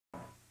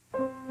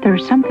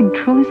There's something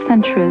truly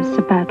sensuous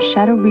about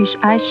Shadow Riche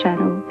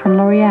eyeshadow from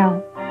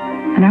L'Oreal,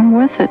 and I'm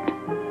worth it.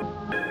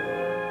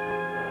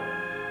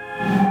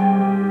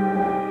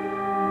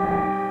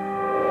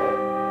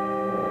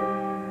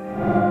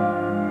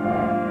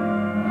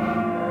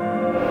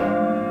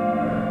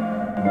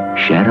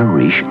 Shadow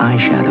Riche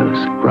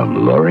eyeshadows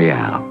from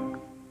L'Oreal.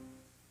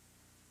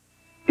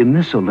 In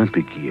this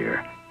Olympic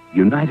year,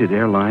 United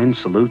Airlines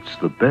salutes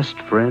the best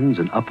friends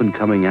an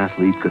up-and-coming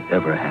athlete could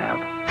ever have.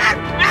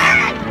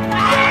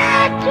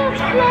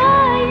 Just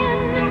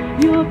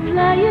flying, you're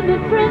flying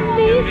a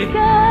friendly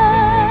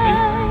sky.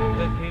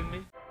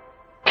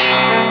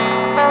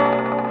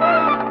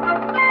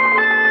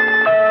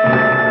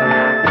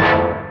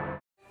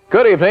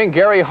 Good evening.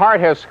 Gary Hart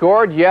has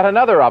scored yet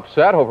another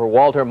upset over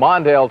Walter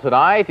Mondale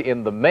tonight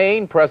in the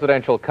Maine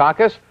presidential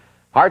caucus.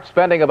 Hart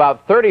spending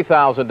about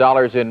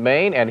 $30,000 in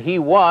Maine, and he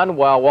won,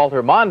 while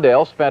Walter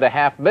Mondale spent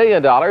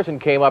 $500,000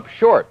 and came up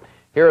short.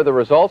 Here are the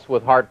results,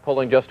 with Hart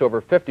pulling just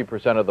over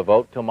 50% of the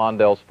vote to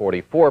Mondale's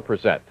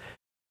 44%.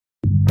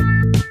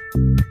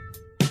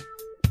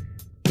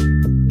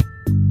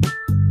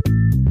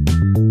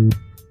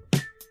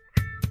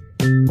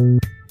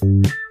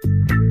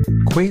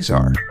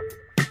 Quasar.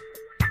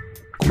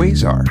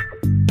 Quasar.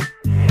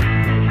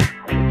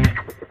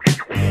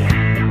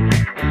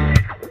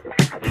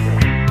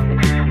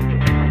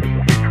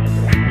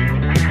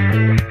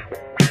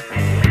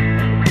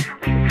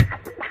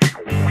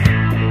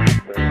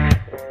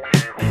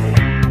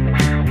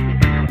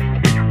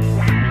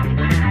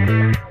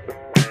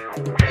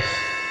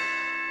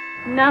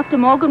 After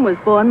Morgan was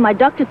born, my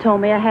doctor told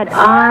me I had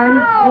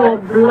iron-poor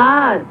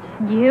blood.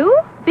 You?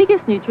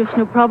 Biggest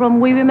nutritional problem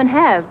we women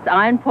have,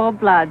 iron-poor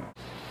blood.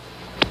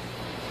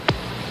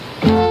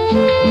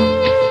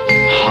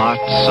 Hot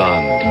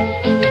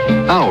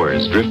sun.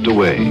 Hours drift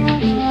away.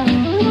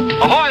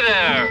 Ahoy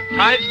there!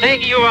 Tide's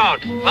taking you out.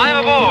 Climb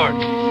aboard.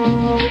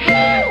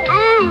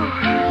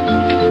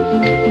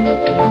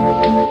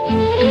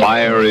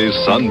 Fiery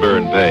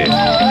sunburn pain.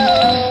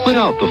 Put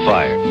out the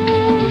fire.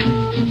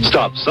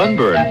 Stop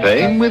sunburn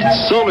pain with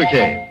Solar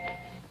Cane.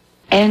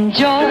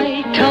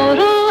 Enjoy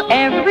total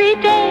every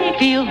day.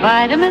 Feel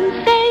vitamin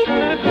safe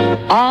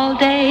all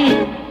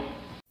day.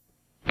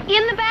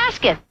 In the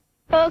basket.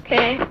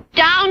 Okay.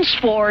 Down,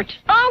 sport.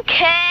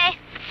 Okay.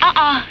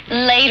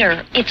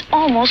 Later. It's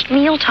almost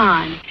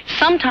mealtime.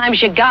 Sometimes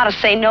you gotta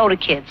say no to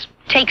kids.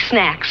 Take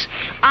snacks.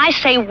 I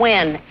say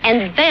when,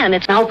 and then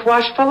it's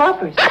mouthwash for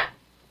lovers.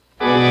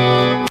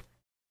 I'm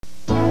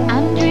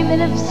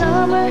dreaming of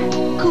summer,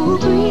 cool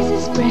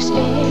breezes, fresh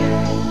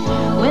air.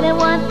 When I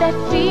want that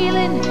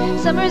feeling,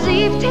 summer's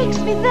eve takes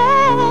me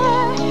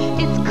there.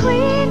 It's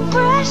clean,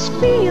 fresh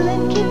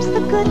feeling, keeps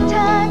the good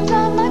times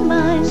on my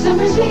mind.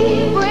 Summer's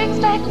eve brings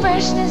back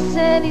freshness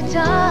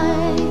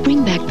anytime.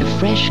 Bring back the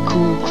fresh,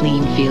 cool,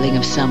 clean feeling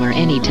of summer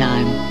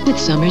anytime with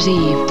Summer's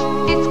Eve.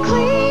 It's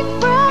clean,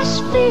 fresh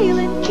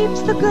feeling,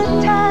 keeps the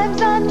good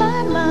times on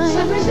my mind.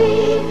 Summer's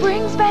eve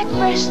brings back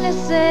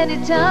freshness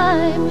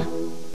anytime.